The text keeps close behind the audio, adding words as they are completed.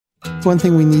One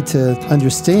thing we need to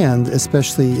understand,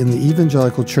 especially in the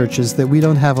evangelical churches, that we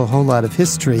don't have a whole lot of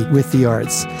history with the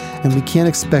arts, and we can't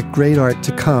expect great art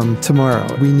to come tomorrow.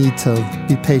 We need to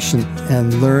be patient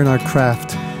and learn our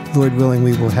craft. Lord willing,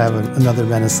 we will have another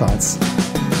Renaissance.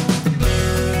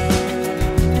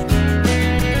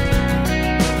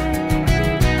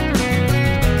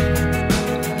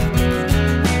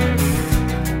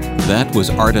 That was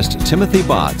artist Timothy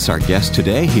Botts, our guest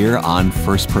today here on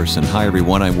First Person. Hi,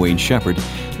 everyone. I'm Wayne Shepherd.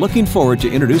 Looking forward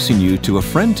to introducing you to a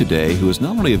friend today who is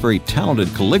not only a very talented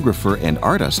calligrapher and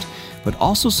artist, but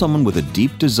also someone with a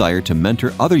deep desire to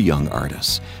mentor other young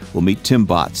artists. We'll meet Tim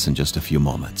Botts in just a few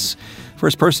moments.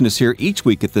 First Person is here each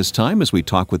week at this time as we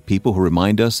talk with people who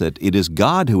remind us that it is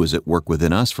God who is at work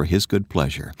within us for His good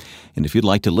pleasure. And if you'd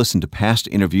like to listen to past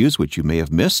interviews which you may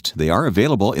have missed, they are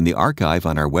available in the archive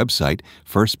on our website,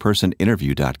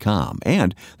 firstpersoninterview.com.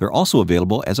 And they're also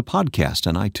available as a podcast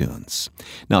on iTunes.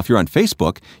 Now, if you're on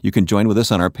Facebook, you can join with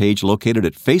us on our page located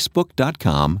at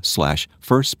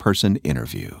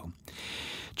facebook.com/firstpersoninterview.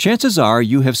 Chances are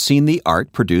you have seen the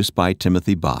art produced by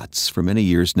Timothy Botts. For many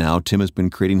years now, Tim has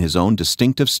been creating his own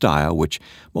distinctive style, which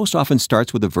most often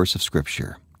starts with a verse of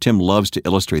Scripture. Tim loves to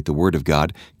illustrate the Word of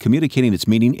God, communicating its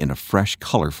meaning in a fresh,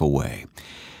 colorful way.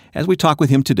 As we talk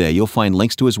with him today, you'll find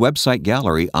links to his website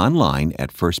gallery online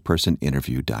at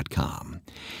firstpersoninterview.com.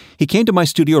 He came to my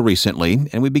studio recently,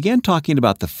 and we began talking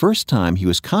about the first time he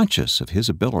was conscious of his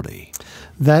ability.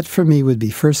 That, for me, would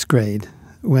be first grade,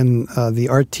 when the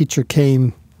art teacher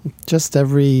came just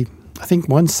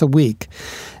once a week.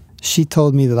 She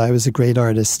told me that I was a great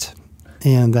artist,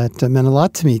 and that meant a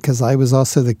lot to me because I was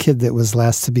also the kid that was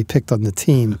last to be picked on the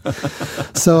team.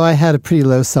 So I had a pretty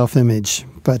low self-image.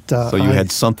 But so you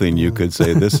had something you could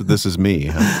say, this is me.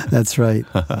 Huh? That's right.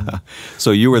 So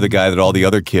you were the guy that all the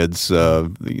other kids,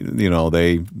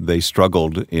 they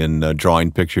struggled in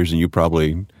drawing pictures, and you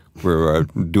probably were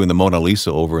doing the Mona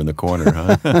Lisa over in the corner,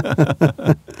 huh?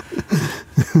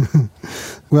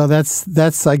 Well,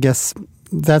 that's I guess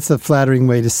that's a flattering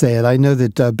way to say it. I know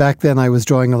that back then I was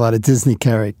drawing a lot of Disney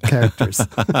characters.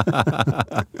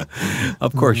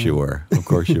 Of course you were. Of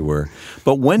course you were.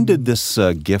 But when did this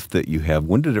gift that you have,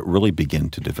 when did it really begin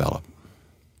to develop?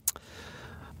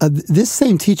 This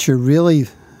same teacher really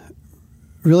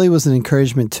was an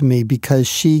encouragement to me because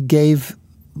she gave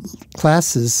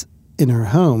classes in her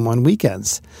home on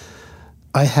weekends.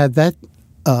 I had that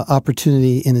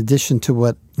opportunity in addition to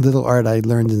what little art I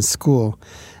learned in school.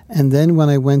 And then when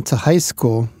I went to high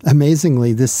school,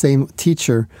 amazingly, this same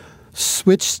teacher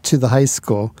switched to the high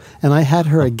school, and I had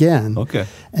her again. Okay.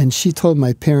 And she told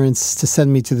my parents to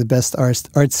send me to the best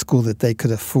art school that they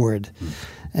could afford.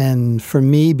 And for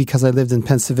me, because I lived in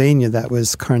Pennsylvania, that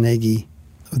was Carnegie.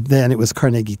 Then it was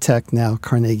Carnegie Tech, now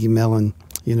Carnegie Mellon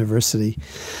University.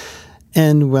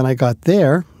 And when I got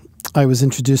there, I was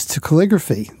introduced to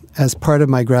calligraphy as part of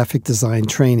my graphic design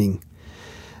training.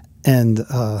 And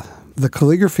the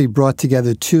calligraphy brought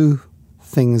together two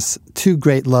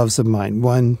great loves of mine,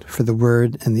 one for the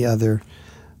word and the other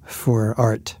for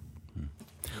art.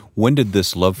 When did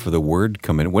this love for the word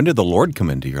come in? When did the Lord come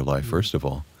into your life, first of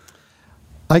all?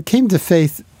 I came to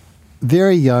faith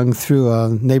very young through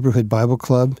a neighborhood Bible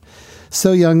club,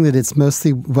 so young that it's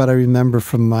mostly what I remember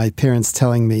from my parents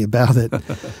telling me about it.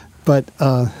 But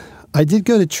I did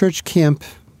go to church camp,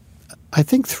 I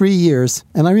think 3 years,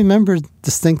 and I remember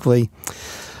distinctly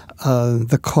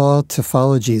the call to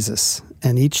follow Jesus,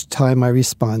 and each time I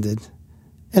responded.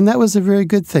 And that was a very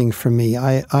good thing for me.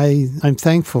 I'm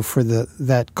thankful for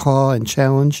that call and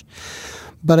challenge,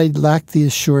 but I lacked the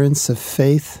assurance of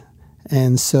faith.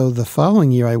 And so the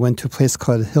following year, I went to a place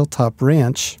called Hilltop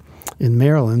Ranch in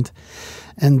Maryland,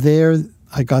 and there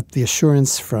I got the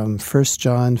assurance from 1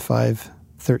 John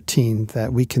 5:13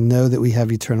 that we can know that we have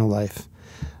eternal life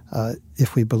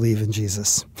if we believe in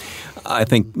Jesus. I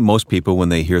think most people, when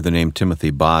they hear the name Timothy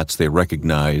Botts, they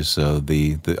recognize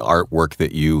the artwork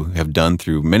that you have done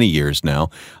through many years now.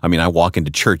 I mean, I walk into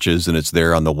churches and it's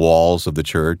there on the walls of the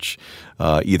church,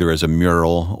 either as a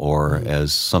mural or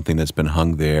as something that's been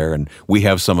hung there. And we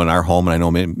have some in our home, and I know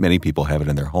many people have it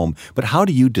in their home. But how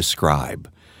do you describe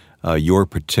your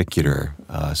particular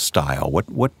style?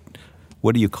 What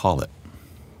do you call it?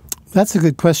 That's a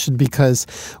good question because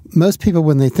most people,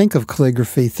 when they think of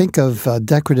calligraphy, think of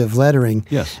decorative lettering.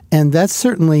 Yes. And that's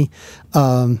certainly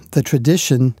the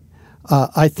tradition.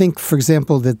 I think, for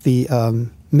example, that the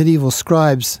medieval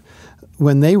scribes,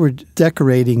 when they were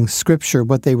decorating Scripture,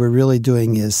 what they were really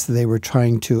doing is they were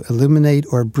trying to illuminate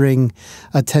or bring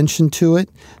attention to it,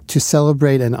 to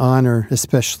celebrate and honor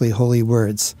especially holy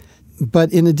words.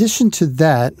 But in addition to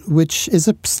that, which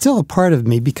is still a part of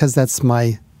me because that's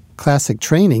my classic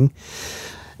training,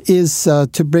 is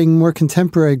to bring more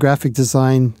contemporary graphic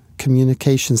design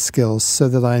communication skills so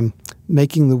that I'm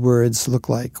making the words look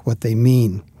like what they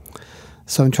mean.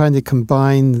 So I'm trying to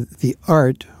combine the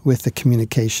art with the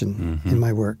communication in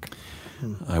my work.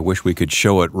 I wish we could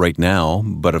show it right now,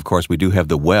 but of course we do have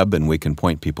the web and we can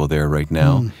point people there right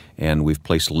now. And we've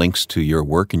placed links to your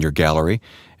work and your gallery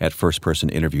at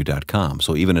firstpersoninterview.com.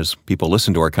 So even as people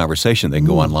listen to our conversation, they can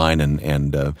go online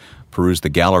and peruse the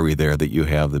gallery there that you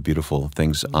have, the beautiful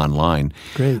things online.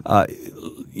 Great.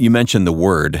 You mentioned the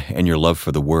Word and your love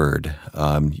for the Word.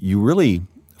 You really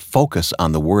focus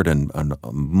on the Word and on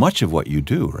much of what you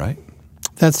do, right?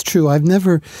 That's true. I've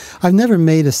never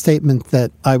made a statement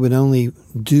that I would only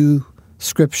do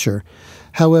Scripture.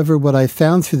 However, what I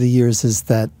found through the years is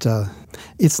that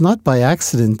it's not by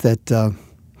accident that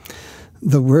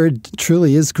the Word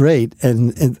truly is great,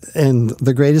 and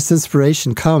the greatest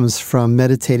inspiration comes from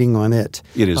meditating on it.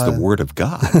 It is the Word of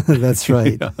God. That's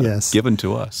right. Yes, given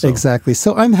to us. So. Exactly.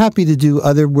 So I'm happy to do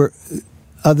other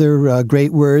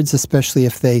great words, especially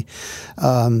if they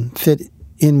fit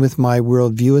in with my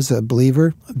worldview as a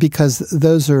believer, because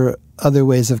those are other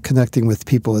ways of connecting with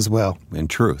people as well. In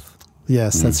truth.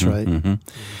 Yes, that's right.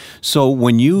 So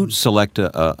when you select,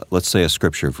 let's say, a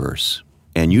Scripture verse,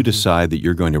 and you decide that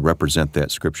you're going to represent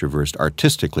that Scripture verse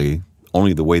artistically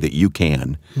only the way that you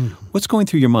can, what's going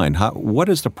through your mind? What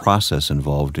is the process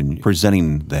involved in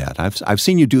presenting that? I've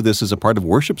seen you do this as a part of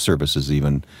worship services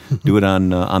even, do it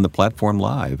on the platform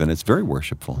live, and it's very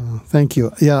worshipful. Thank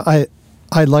you. Yeah,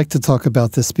 I'd like to talk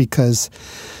about this because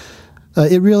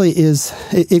it really is,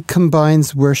 it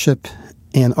combines worship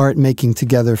and art making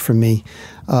together for me.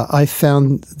 I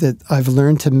found that I've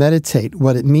learned to meditate,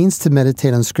 what it means to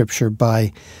meditate on Scripture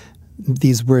by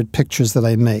these word pictures that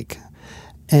I make.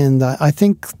 And I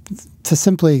think to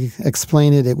simply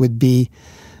explain it, it would be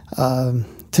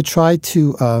to try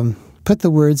to put the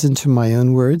words into my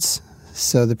own words,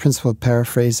 so the principle of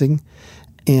paraphrasing,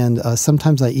 and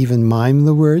sometimes I even mime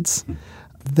the words.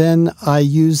 Then I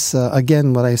use,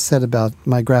 again, what I said about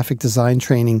my graphic design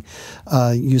training,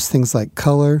 use things like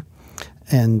color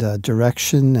and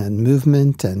direction and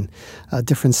movement and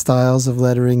different styles of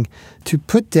lettering to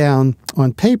put down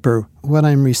on paper what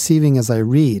I'm receiving as I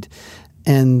read.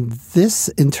 And this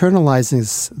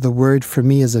internalizes the Word for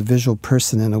me as a visual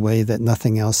person in a way that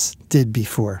nothing else did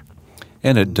before.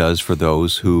 And it does for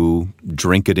those who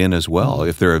drink it in as well.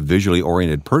 If they're a visually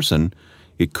oriented person,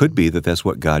 it could be that that's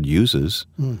what God uses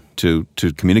to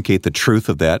communicate the truth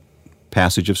of that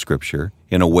passage of Scripture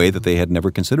in a way that they had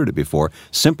never considered it before,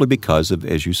 simply because of,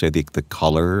 as you say, the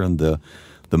color and the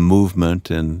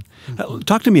movement. And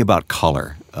talk to me about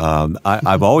color.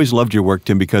 I've always loved your work,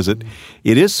 Tim, because it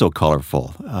is so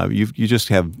colorful. You just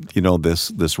have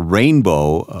this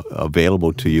rainbow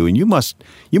available to you, and you must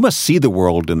see the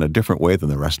world in a different way than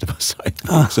the rest of us, I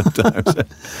think, sometimes.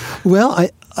 Well,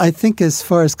 I think as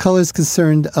far as color is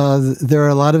concerned, there are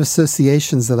a lot of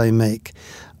associations that I make,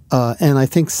 and I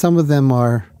think some of them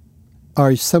are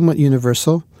somewhat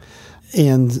universal.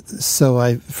 And so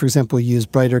I, for example, use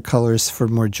brighter colors for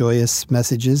more joyous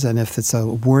messages. And if it's a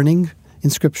warning in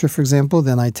Scripture, for example,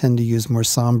 then I tend to use more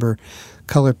somber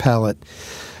color palette.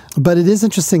 But it is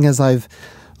interesting, as I've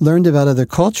learned about other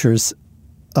cultures,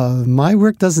 my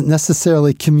work doesn't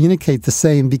necessarily communicate the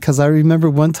same, because I remember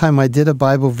one time I did a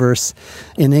Bible verse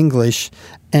in English,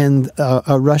 and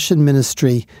a Russian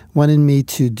ministry wanted me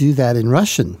to do that in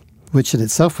Russian, which in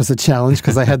itself was a challenge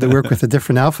because I had to work with a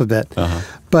different alphabet.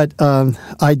 But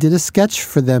I did a sketch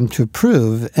for them to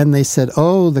approve, and they said,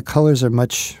 "Oh, the colors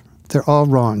they're all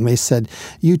wrong." They said,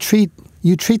 "You treat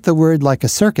the word like a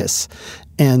circus,"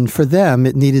 and for them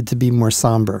it needed to be more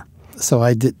somber. So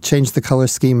I did change the color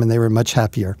scheme, and they were much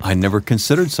happier. I never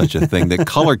considered such a thing, that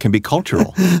color can be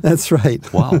cultural. That's right.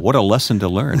 Wow, what a lesson to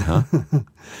learn, huh?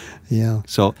 Yeah.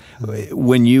 So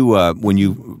when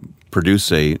you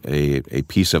produce a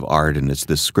piece of art, and it's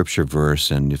this Scripture verse,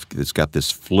 and it's got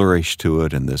this flourish to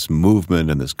it, and this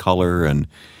movement, and this color, and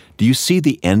do you see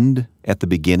the end at the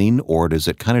beginning, or does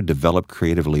it kind of develop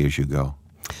creatively as you go?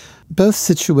 Both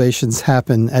situations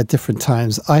happen at different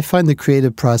times. I find the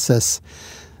creative process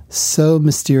so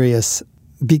mysterious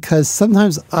because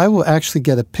sometimes I will actually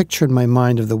get a picture in my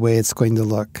mind of the way it's going to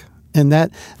look. And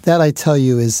that I tell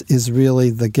you is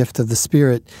really the gift of the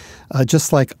Spirit,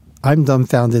 just like I'm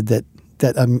dumbfounded that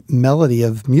a melody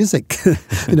of music,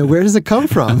 where does it come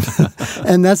from?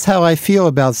 And that's how I feel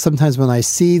about sometimes when I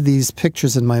see these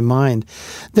pictures in my mind.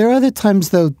 There are other times,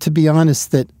 though, to be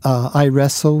honest, that I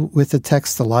wrestle with the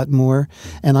text a lot more,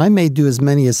 and I may do as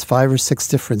many as 5 or 6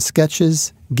 different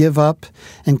sketches, give up,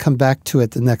 and come back to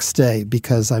it the next day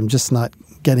because I'm just not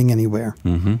getting anywhere.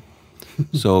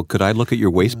 So could I look at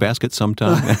your wastebasket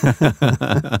sometime?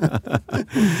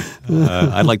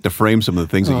 I'd like to frame some of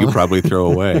the things that you probably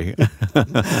throw away.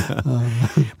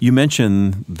 You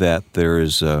mentioned that there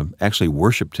is actually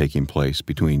worship taking place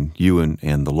between you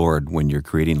and the Lord when you're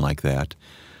creating like that.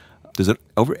 Does it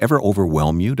ever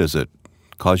overwhelm you? Does it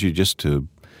cause you just to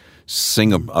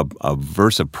sing a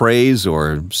verse of praise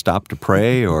or stop to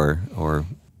pray or?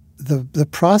 The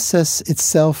process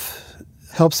itself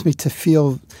helps me to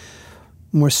feel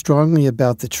more strongly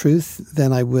about the truth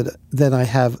than I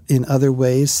have in other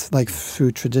ways, like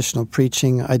through traditional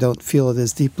preaching. I don't feel it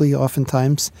as deeply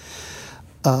oftentimes.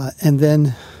 And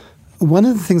then one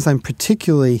of the things I'm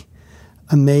particularly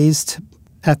amazed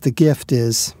at the gift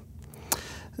is,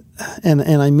 and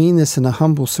I mean this in a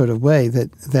humble sort of way,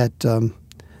 that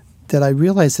I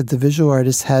realize that the visual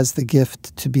artist has the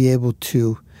gift to be able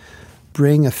to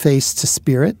bring a face to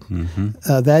spirit.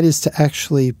 Mm-hmm. That is to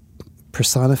actually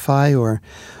personify or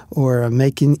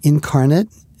make incarnate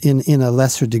in a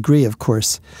lesser degree, of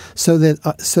course, so that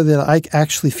I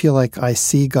actually feel like I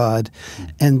see God,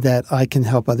 and that I can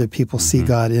help other people see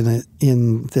God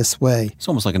in this way. It's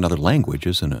almost like another language,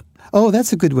 isn't it? Oh,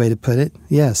 that's a good way to put it.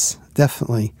 Yes,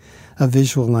 definitely. A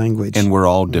visual language. And we're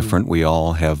all different. We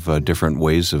all have different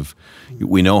ways of...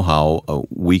 We know how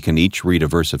we can each read a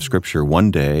verse of Scripture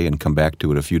one day and come back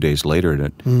to it a few days later,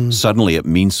 and suddenly it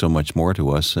means so much more to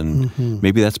us, and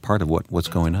maybe that's part of what's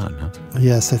going on, huh?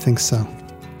 Yes, I think so.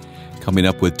 Coming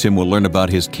up with Tim, we'll learn about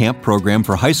his camp program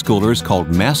for high schoolers called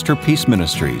Masterpiece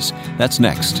Ministries. That's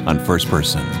next on First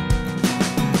Person.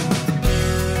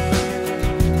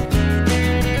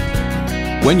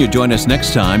 When you join us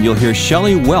next time, you'll hear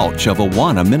Shelley Welch of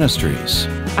Awana Ministries.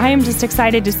 I am just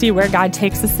excited to see where God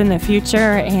takes us in the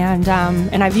future, and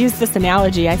I've used this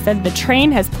analogy. I said the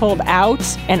train has pulled out,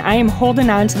 and I am holding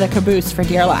on to the caboose for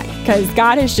dear life, because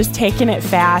God is just taking it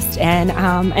fast, and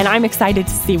I'm excited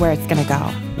to see where it's going to go.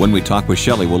 When we talk with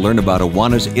Shelley, we'll learn about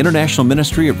Awana's international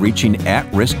ministry of reaching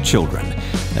at-risk children.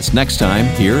 That's next time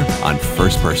here on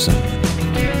First Person.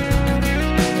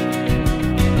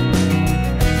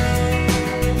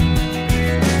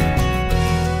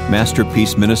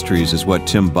 Masterpiece Ministries is what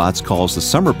Tim Botts calls the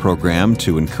summer program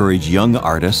to encourage young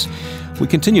artists. We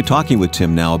continue talking with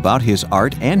Tim now about his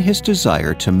art and his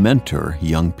desire to mentor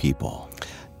young people.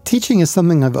 Teaching is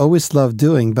something I've always loved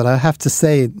doing, but I have to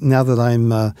say, now that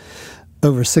I'm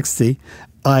over 60,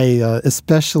 I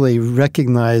especially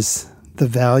recognize the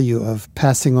value of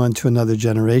passing on to another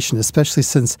generation, especially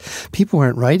since people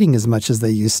aren't writing as much as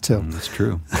they used to. That's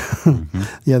true.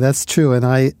 Yeah, that's true.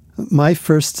 And my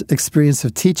first experience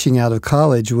of teaching out of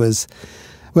college was,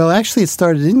 well, actually it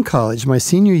started in college. My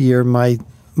senior year, my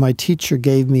teacher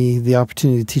gave me the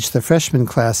opportunity to teach the freshman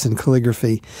class in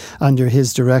calligraphy under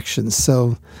his direction.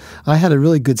 So I had a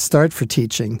really good start for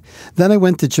teaching. Then I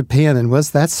went to Japan, and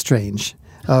was that strange?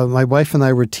 My wife and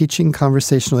I were teaching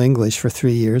conversational English for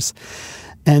 3 years.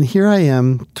 And here I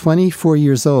am, 24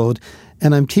 years old,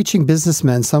 and I'm teaching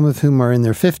businessmen, some of whom are in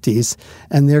their 50s,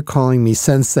 and they're calling me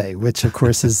sensei, which, of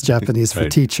course, is Japanese for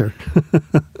teacher.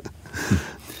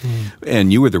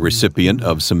 And you were the recipient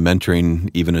of some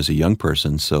mentoring even as a young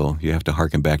person, so you have to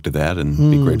harken back to that and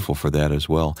be grateful for that as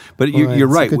well. But you're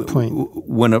right. That's a good point.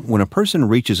 When a person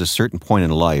reaches a certain point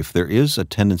in life, there is a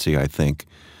tendency, I think,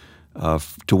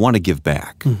 to want to give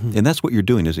back. And that's what you're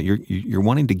doing, isn't it? You're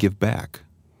wanting to give back.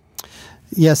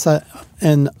 Yes,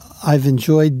 and I've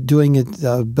enjoyed doing it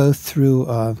both through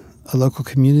a local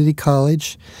community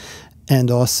college and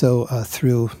also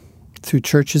through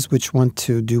churches which want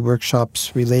to do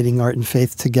workshops relating art and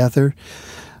faith together.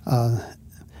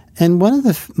 And one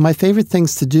of my favorite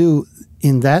things to do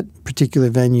in that particular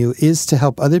venue is to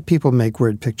help other people make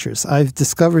word pictures. I've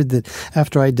discovered that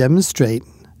after I demonstrate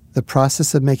the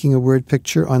process of making a word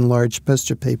picture on large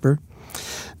poster paper,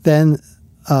 then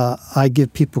I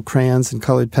give people crayons and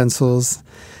colored pencils.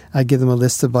 I give them a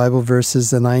list of Bible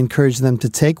verses, and I encourage them to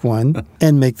take one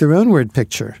and make their own word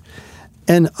picture.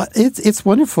 And it's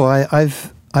wonderful.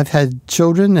 I've had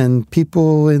children and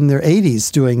people in their 80s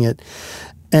doing it,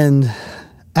 and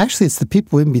actually, it's the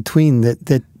people in between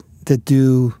that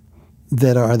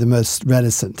are the most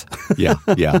reticent. Yeah.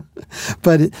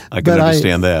 But I can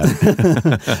understand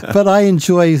that. But I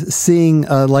enjoy seeing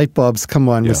light bulbs come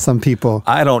on with some people.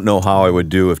 I don't know how I would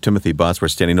do if Timothy Botts were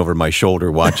standing over my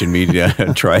shoulder watching me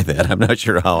try that. I'm not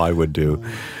sure how I would do.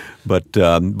 But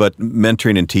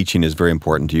mentoring and teaching is very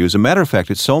important to you. As a matter of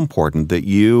fact, it's so important that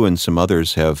you and some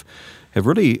others have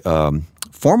really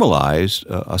formalized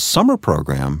a summer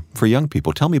program for young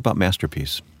people. Tell me about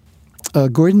Masterpiece.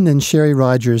 Gordon and Sherry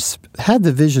Rogers had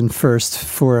the vision first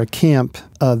for a camp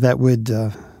that would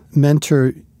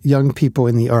mentor young people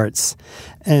in the arts.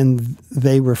 And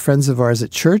they were friends of ours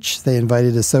at church. They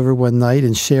invited us over one night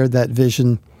and shared that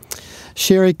vision.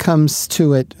 Sherry comes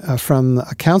to it from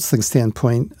a counseling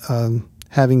standpoint,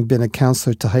 having been a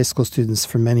counselor to high school students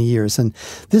for many years. And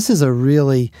this is a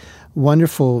really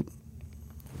wonderful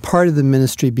part of the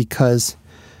ministry because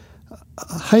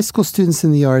high school students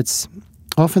in the arts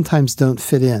oftentimes don't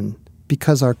fit in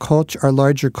because our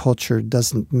larger culture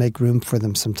doesn't make room for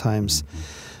them sometimes.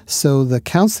 So the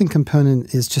counseling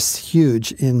component is just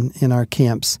huge in our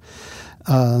camps.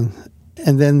 And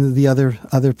then the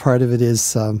other part of it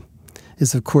is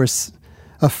of course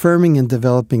affirming and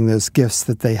developing those gifts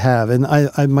that they have. And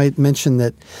I might mention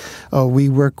that we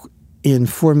work in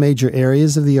 4 major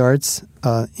areas of the arts,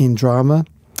 in drama,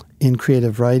 in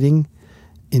creative writing,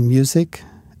 in music,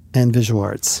 and visual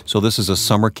arts. So this is a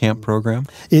summer camp program?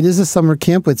 It is a summer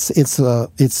camp. It's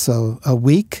a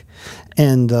week,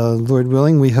 and Lord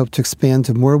willing, we hope to expand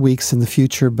to more weeks in the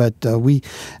future. But we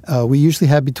usually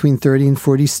have between 30 and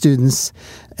 40 students,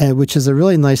 which is a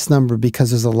really nice number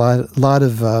because there's a lot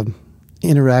of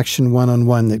interaction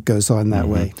one-on-one that goes on that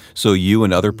way. So you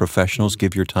and other professionals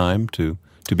give your time to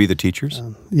be the teachers?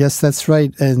 Yes, that's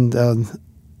right. And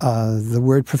the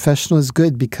word professional is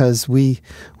good because we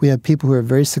have people who are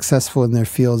very successful in their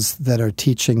fields that are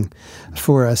teaching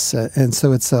for us. And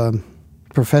so it's a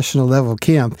professional level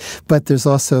camp. But there's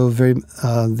also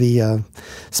the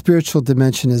spiritual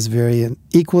dimension is very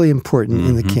equally important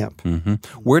in the camp.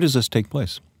 Where does this take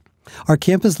place? Our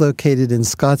camp is located in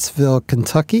Scottsville,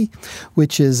 Kentucky,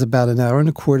 which is about an hour and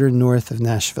a quarter north of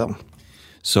Nashville.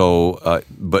 So,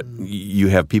 but you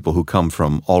have people who come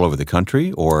from all over the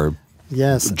country, or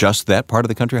yes, just that part of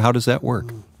the country? How does that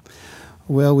work?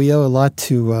 Well, we owe a lot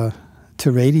to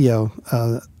radio.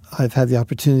 I've had the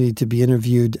opportunity to be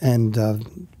interviewed, and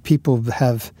people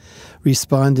have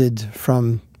responded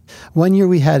from. One year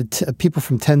we had people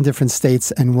from 10 different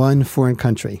states and 1 foreign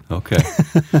country. Okay.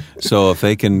 So if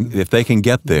they can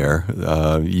get there,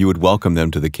 you would welcome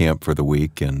them to the camp for the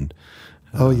week. And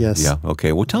oh, yes. Yeah,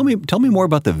 okay. Well, tell me more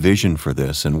about the vision for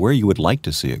this and where you would like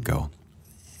to see it go.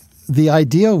 The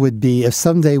ideal would be if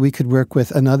someday we could work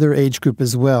with another age group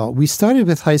as well. We started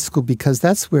with high school because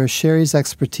that's where Sherry's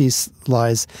expertise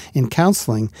lies in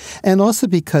counseling, and also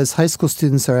because high school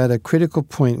students are at a critical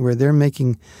point where they're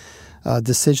making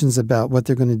decisions about what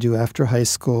they're going to do after high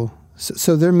school.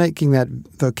 So they're making that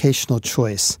vocational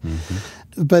choice.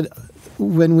 But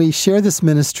when we share this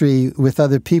ministry with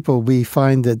other people, we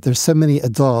find that there's so many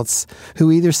adults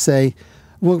who either say,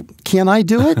 well, can I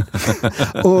do it?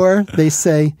 Or they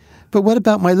say, but what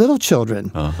about my little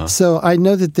children? So I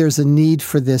know that there's a need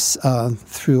for this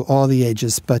through all the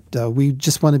ages, but we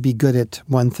just want to be good at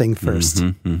one thing first.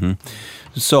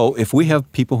 So if we have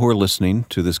people who are listening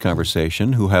to this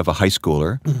conversation who have a high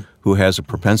schooler who has a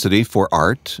propensity for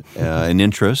art, an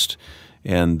interest,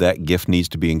 and that gift needs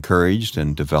to be encouraged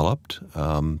and developed,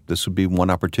 this would be one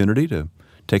opportunity to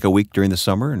take a week during the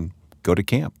summer and go to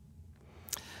camp.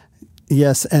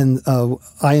 Yes, and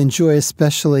I enjoy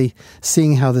especially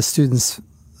seeing how the students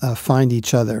find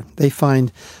each other. They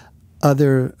find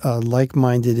other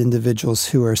like-minded individuals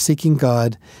who are seeking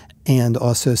God and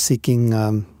also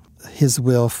seeking His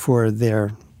will for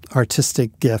their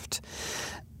artistic gift,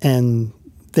 and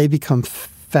they become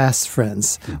fast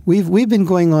friends. We've been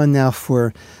going on now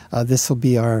for this will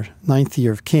be our 9th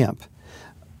year of camp,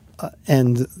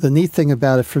 and the neat thing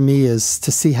about it for me is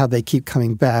to see how they keep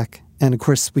coming back. And of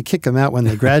course, we kick them out when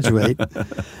they graduate,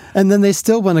 and then they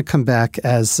still want to come back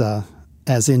as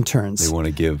interns. They want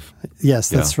to give. Yes,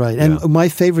 that's right. And my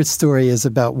favorite story is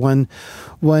about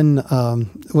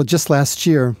just last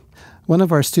year. One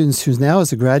of our students who now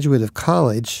is a graduate of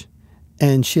college,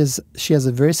 and she has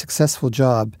a very successful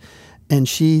job, and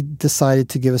she decided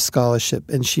to give a scholarship,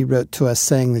 and she wrote to us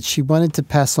saying that she wanted to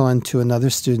pass on to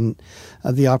another student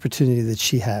the opportunity that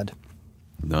she had.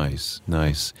 Nice.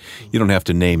 You don't have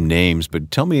to name names, but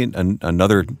tell me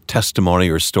another testimony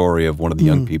or story of one of the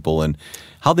young people and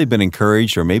how they've been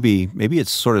encouraged, or maybe it's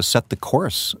sort of set the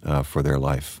course for their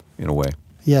life in a way.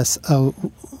 Yes.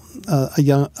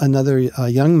 Another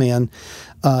young man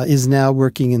is now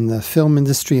working in the film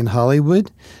industry in Hollywood,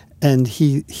 and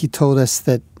he told us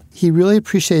that he really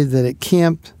appreciated that at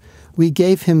camp we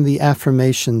gave him the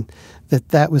affirmation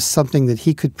that was something that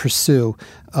he could pursue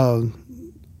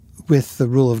with the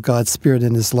rule of God's Spirit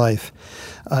in his life.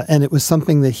 And it was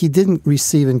something that he didn't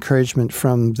receive encouragement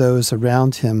from those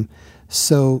around him,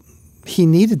 so he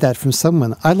needed that from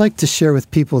someone. I like to share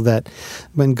with people that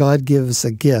when God gives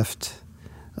a gift,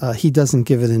 He doesn't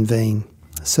give it in vain.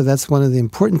 So that's one of the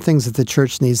important things that the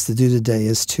church needs to do today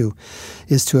is to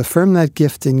affirm that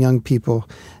gift in young people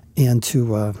and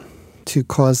to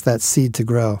cause that seed to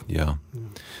grow. Yeah.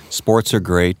 Sports are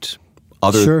great.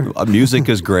 Sure. Music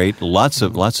is great. Lots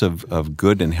of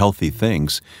good and healthy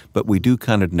things, but we do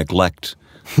kind of neglect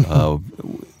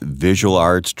visual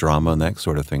arts, drama, and that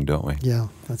sort of thing, don't we? Yeah,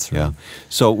 that's right. Yeah.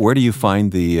 So, where do you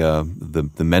find the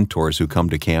mentors who come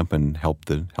to camp and help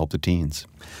the teens?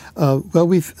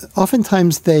 Well,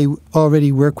 oftentimes they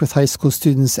already work with high school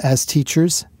students as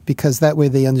teachers, because that way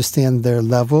they understand their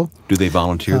level. Do they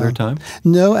volunteer their time?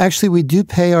 No, actually, we do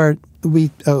pay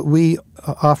we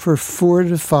offer 4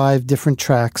 to 5 different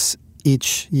tracks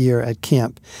each year at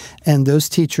camp, and those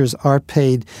teachers are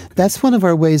paid. That's one of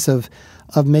our ways of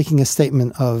making a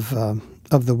statement of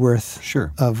the worth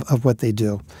Sure. of what they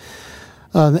do.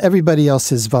 Everybody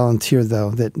else is volunteer,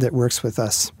 though, that works with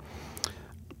us.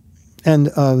 And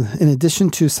in addition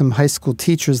to some high school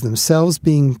teachers themselves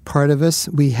being part of us,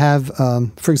 we have,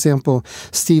 for example,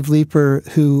 Steve Leeper,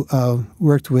 who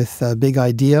worked with Big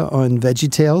Idea on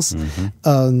VeggieTales,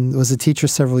 was a teacher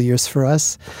several years for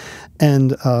us.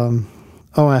 And I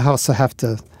also have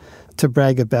to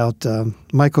brag about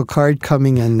Michael Card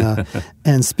coming and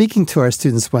and speaking to our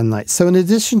students one night. So in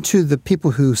addition to the people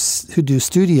who do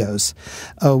studios,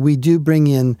 we do bring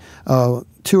in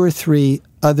 2 or 3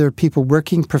 other people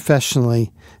working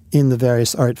professionally in the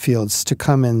various art fields to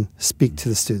come and speak to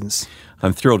the students.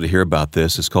 I'm thrilled to hear about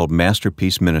this. It's called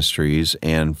Masterpiece Ministries,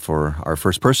 and for our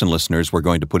first-person listeners, we're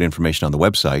going to put information on the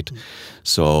website,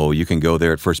 so you can go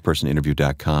there at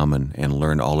firstpersoninterview.com and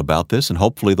learn all about this, and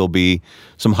hopefully there'll be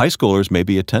some high schoolers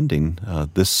maybe attending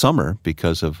this summer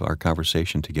because of our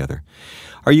conversation together.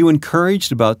 Are you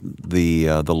encouraged about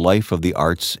the life of the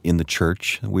arts in the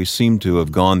church? We seem to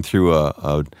have gone through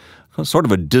a sort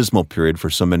of a dismal period for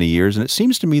so many years, and it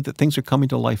seems to me that things are coming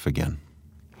to life again.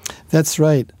 That's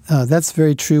right. That's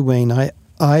very true, Wayne.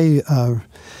 I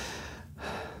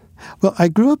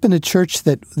grew up in a church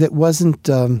that wasn't.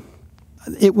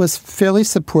 It was fairly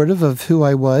supportive of who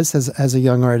I was as a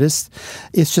young artist.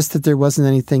 It's just that there wasn't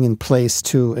anything in place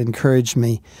to encourage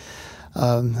me.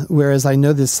 Whereas I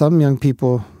know that some young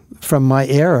people from my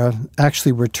era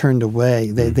actually were turned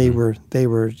away. They were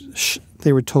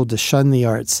told to shun the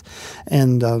arts,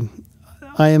 and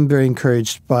I am very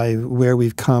encouraged by where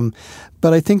we've come.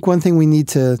 But I think one thing we need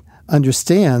to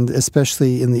understand,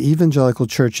 especially in the evangelical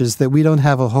churches, that we don't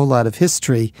have a whole lot of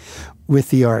history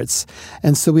with the arts.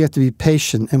 And so we have to be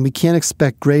patient, and we can't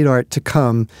expect great art to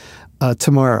come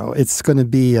tomorrow. It's going to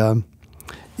be,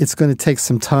 it's going to take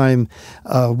some time.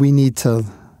 We need to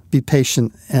be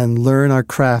patient and learn our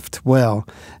craft well.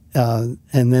 And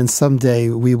then someday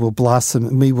we will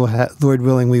blossom. We will Lord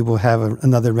willing, we will have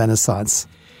another renaissance.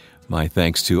 My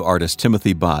thanks to artist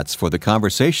Timothy Botts for the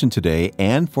conversation today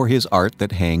and for his art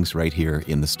that hangs right here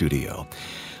in the studio.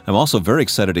 I'm also very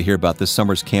excited to hear about this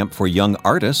summer's Camp for Young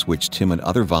Artists, which Tim and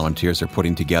other volunteers are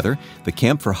putting together. The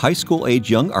Camp for High School-age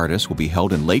young artists will be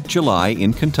held in late July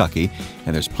in Kentucky,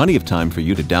 and there's plenty of time for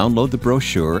you to download the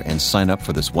brochure and sign up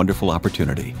for this wonderful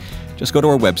opportunity. Just go to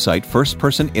our website,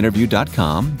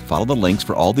 firstpersoninterview.com, follow the links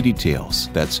for all the details.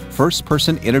 That's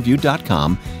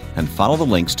firstpersoninterview.com, and follow the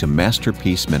links to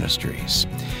Masterpiece Ministries.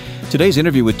 Today's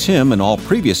interview with Tim and all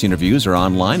previous interviews are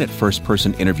online at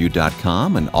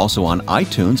firstpersoninterview.com and also on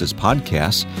iTunes as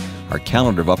podcasts. Our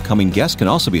calendar of upcoming guests can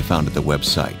also be found at the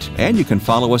website. And you can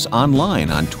follow us online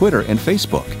on Twitter and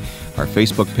Facebook. Our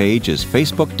Facebook page is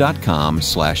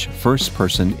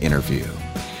facebook.com/firstpersoninterview.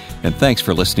 And thanks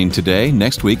for listening today.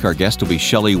 Next week, our guest will be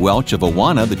Shelley Welch of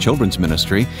Awana, the children's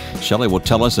ministry. Shelley will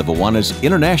tell us of Awana's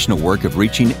international work of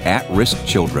reaching at-risk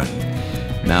children.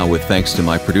 Now, with thanks to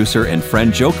my producer and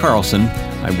friend Joe Carlson,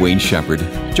 I'm Wayne Shepherd.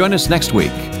 Join us next week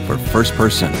for First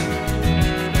Person.